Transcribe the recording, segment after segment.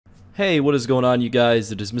Hey, what is going on, you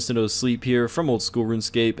guys? It is Mr. No Sleep here from Old School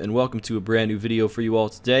RuneScape, and welcome to a brand new video for you all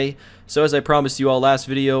today. So as I promised you all last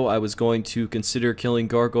video, I was going to consider killing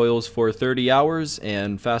gargoyles for 30 hours,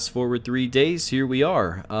 and fast forward 3 days, here we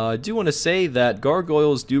are. I do want to say that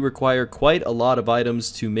gargoyles do require quite a lot of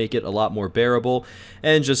items to make it a lot more bearable,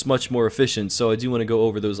 and just much more efficient, so I do want to go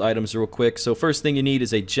over those items real quick. So first thing you need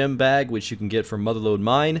is a gem bag, which you can get from Motherlode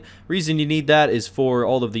Mine. Reason you need that is for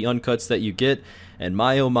all of the uncuts that you get. And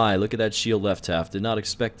my oh my, look at that shield left half. Did not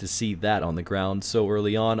expect to see that on the ground so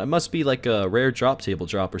early on. It must be like a rare drop table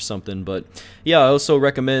drop or something. But yeah, I also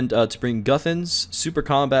recommend to bring Guthans, super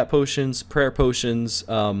combat potions, prayer potions,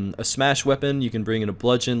 a smash weapon. You can bring in a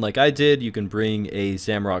bludgeon like I did. You can bring a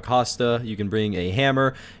Zamrock Hosta. You can bring a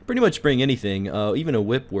hammer. Pretty much bring anything. Even a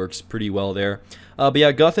whip works pretty well there. But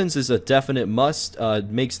yeah, Guthans is a definite must.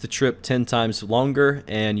 Makes the trip 10 times longer,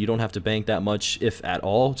 and you don't have to bank that much, if at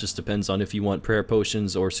all. Just depends on if you want prayer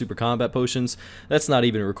potions or super combat potions. That's not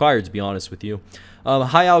even required, to be honest with you.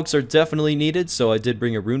 High alchs are definitely needed, so I did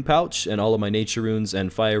bring a rune pouch, and all of my nature runes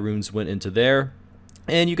and fire runes went into there.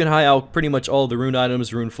 And you can high alch pretty much all the rune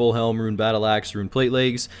items: rune full helm, rune battle axe, rune plate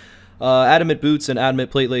legs. Adamant boots and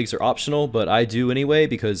adamant plate legs are optional, but I do anyway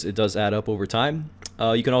because it does add up over time.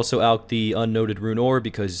 You can also alch the unnoted rune ore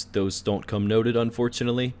because those don't come noted,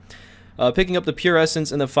 unfortunately. Picking up the pure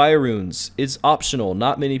essence and the fire runes is optional.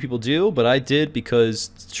 Not many people do, but I did because,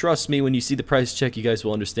 trust me, when you see the price check, you guys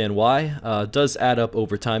will understand why. It does add up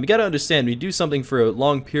over time. You gotta understand, when you do something for a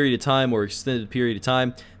long period of time or extended period of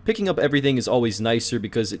time, picking up everything is always nicer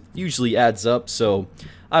because it usually adds up. So,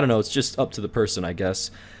 I don't know, it's just up to the person, I guess.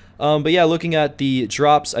 But yeah, looking at the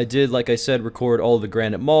drops, I did, like I said, record all of the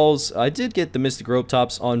granite mauls. I did get the mystic rope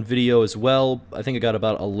tops on video as well. I think I got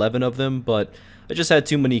about 11 of them, but I just had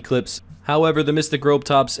too many clips. However, the mystic rope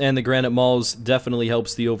tops and the granite mauls definitely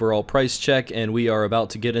helps the overall price check, and we are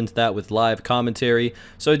about to get into that with live commentary.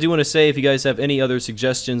 So I do want to say, if you guys have any other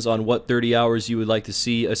suggestions on what 30 hours you would like to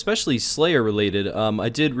see, especially Slayer related, I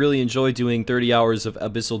did really enjoy doing 30 hours of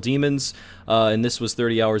Abyssal Demons, and this was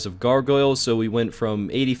 30 hours of Gargoyles, so we went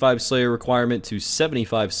from 85 Slayer requirement to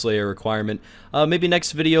 75 Slayer requirement. Maybe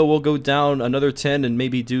next video we'll go down another 10 and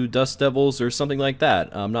maybe do Dust Devils or something like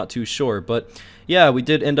that. I'm not too sure, but yeah, we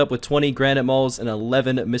did end up with 20 granite mauls and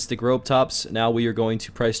 11 mystic rope tops. Now we are going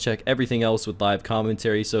to price check everything else with live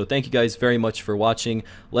commentary. So thank you guys very much for watching.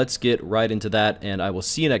 Let's get right into that, and I will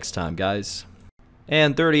see you next time, guys.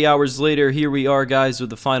 And 30 hours later, here we are, guys, with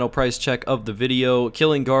the final price check of the video.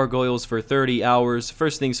 Killing gargoyles for 30 hours.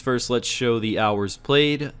 First things first, let's show the hours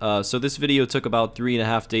played. So this video took about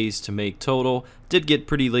 3.5 days to make total. Did get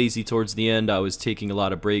pretty lazy towards the end. I was taking a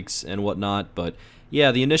lot of breaks and whatnot, but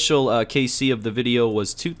yeah, the initial KC of the video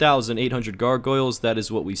was 2,800 gargoyles. That is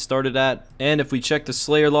what we started at. And if we check the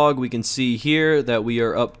Slayer log, we can see here that we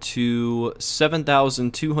are up to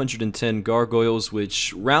 7,210 gargoyles,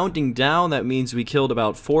 which, rounding down, that means we killed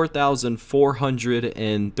about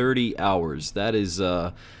 4,430 hours. That is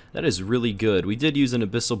really good. We did use an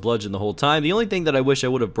Abyssal Bludgeon the whole time. The only thing that I wish I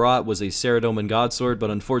would have brought was a Saradomin Godsword, but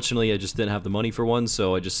unfortunately I just didn't have the money for one,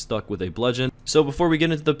 so I just stuck with a Bludgeon. So before we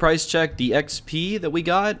get into the price check, the XP that we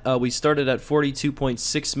got, we started at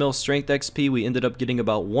 42.6 mil Strength XP. We ended up getting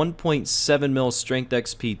about 1.7 mil Strength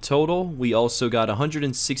XP total. We also got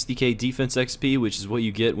 160k Defense XP, which is what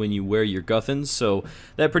you get when you wear your Guthans. So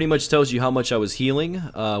that pretty much tells you how much I was healing,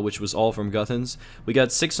 which was all from Guthans. We got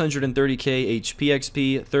 630k HP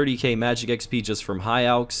XP, 30k Magic XP just from high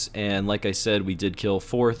alchs, and like I said, we did kill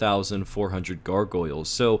 4,400 gargoyles.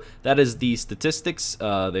 So that is the statistics.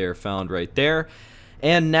 They are found right there.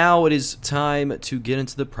 And now it is time to get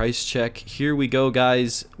into the price check. Here we go,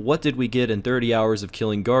 guys. What did we get in 30 hours of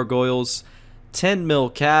killing gargoyles? 10 mil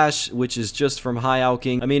cash, which is just from high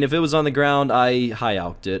alching. I mean, if it was on the ground, I high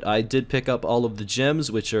alched it. I did pick up all of the gems,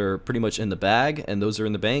 which are pretty much in the bag, and those are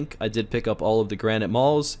in the bank. I did pick up all of the granite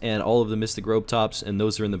mauls and all of the mystic rope tops, and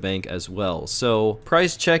those are in the bank as well. So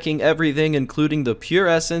price checking everything, including the pure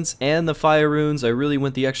essence and the fire runes. I really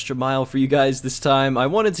went the extra mile for you guys this time. I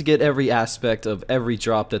wanted to get every aspect of every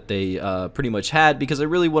drop that they pretty much had, because I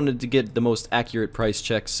really wanted to get the most accurate price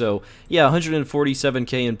check. So yeah,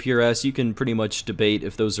 147k in pure S. You can pretty much debate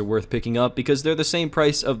if those are worth picking up because they're the same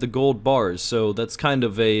price of the gold bars, so that's kind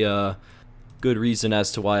of a good reason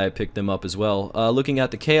as to why I picked them up as well. Looking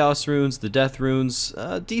at the chaos runes, the death runes,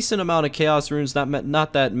 a decent amount of chaos runes,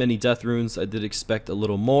 not that many death runes. I did expect a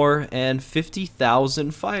little more, and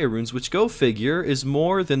 50,000 fire runes, which, go figure, is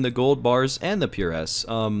more than the gold bars and the pure S.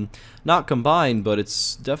 Not combined, but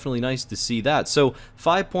it's definitely nice to see that. So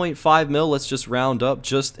 5.5 mil, let's just round up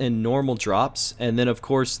just in normal drops, and then of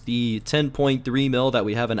course the 10.3 mil that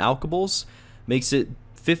we have in alchables makes it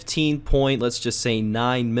 15 point, let's just say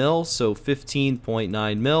 9 mil, so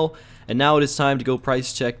 15.9 mil. And now it is time to go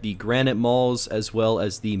price check the Granite Malls as well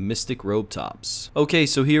as the Mystic Robe Tops. Okay,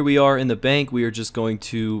 so here we are in the bank. We are just going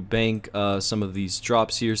to bank some of these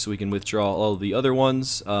drops here so we can withdraw all of the other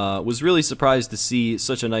ones. Was really surprised to see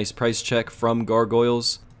such a nice price check from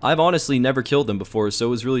Gargoyles. I've honestly never killed them before, so it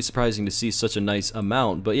was really surprising to see such a nice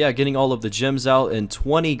amount. But yeah, getting all of the gems out and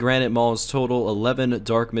 20 Granite Malls total, 11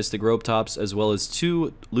 Dark Mystic Robe Tops, as well as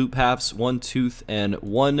 2 Loop Halves, 1 Tooth, and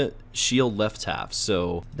 1 Shield Left Half.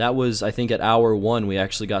 So that was, I think, at hour 1 we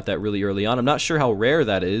actually got that really early on. I'm not sure how rare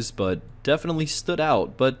that is, but definitely stood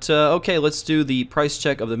out. But okay, let's do the price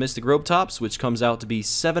check of the Mystic Robe Tops, which comes out to be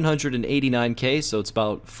 789k, so it's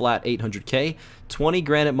about flat 800k. 20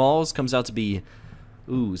 Granite Malls comes out to be,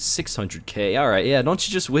 ooh, 600k. Alright, yeah, don't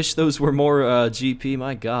you just wish those were more GP?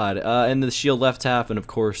 My god. And the shield left half, and of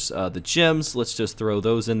course the gems. Let's just throw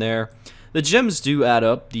those in there. The gems do add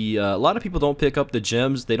up. A lot of people don't pick up the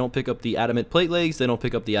gems. They don't pick up the adamant plate legs. They don't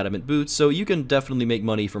pick up the adamant boots. So you can definitely make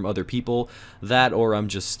money from other people. That, or I'm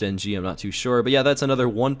just stingy. I'm not too sure. But yeah, that's another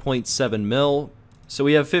 1.7 mil. So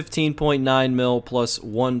we have 15.9 mil plus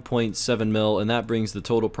 1.7 mil, and that brings the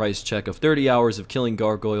total price check of 30 hours of killing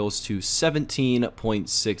Gargoyles to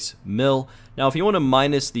 17.6 mil. Now, if you want to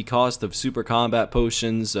minus the cost of super combat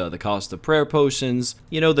potions, the cost of prayer potions,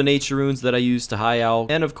 you know, the nature runes that I use to high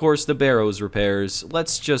out, and of course the barrows repairs,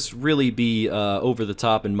 let's just really be over the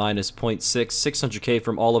top and minus 0.6, 600k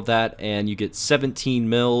from all of that, and you get 17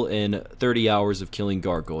 mil in 30 hours of killing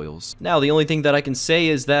Gargoyles. Now, the only thing that I can say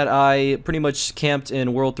is that I pretty much camped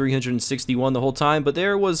in World 361 the whole time, but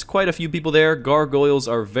there was quite a few people there. Gargoyles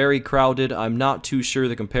are very crowded. I'm not too sure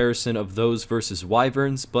the comparison of those versus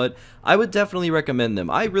wyverns, but I would definitely recommend them.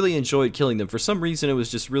 I really enjoyed killing them. For some reason, it was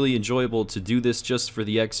just really enjoyable to do this just for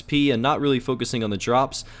the XP and not really focusing on the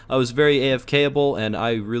drops. I was very AFK-able, and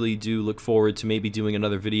I really do look forward to maybe doing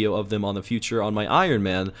another video of them on the future on my Iron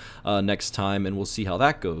Man next time, and we'll see how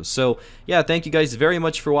that goes. So, yeah, thank you guys very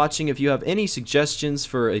much for watching. If you have any suggestions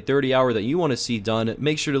for a 30 hour that you want to see done,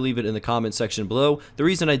 make sure to leave it in the comment section below. The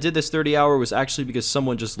reason I did this 30 hour was actually because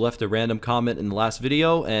someone just left a random comment in the last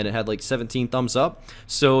video, and it had like 17 thumbs up.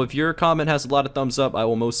 So if your comment has a lot of thumbs up, I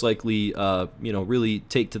will most likely, you know, really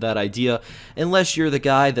take to that idea. Unless you're the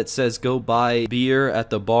guy that says go buy beer at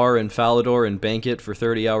the bar in Falador and bank it for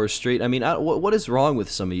 30 hours straight. I mean, what is wrong with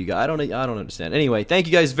some of you guys? I don't understand. Anyway, thank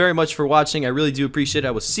you guys very much for watching. I really do appreciate it.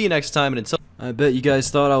 I will see you next time. And until I bet you guys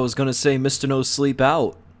thought I was gonna say Mr. No Sleep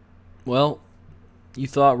out. Well, you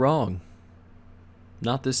thought wrong.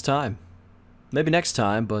 Not this time. Maybe next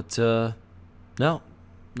time, but no,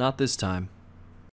 not this time.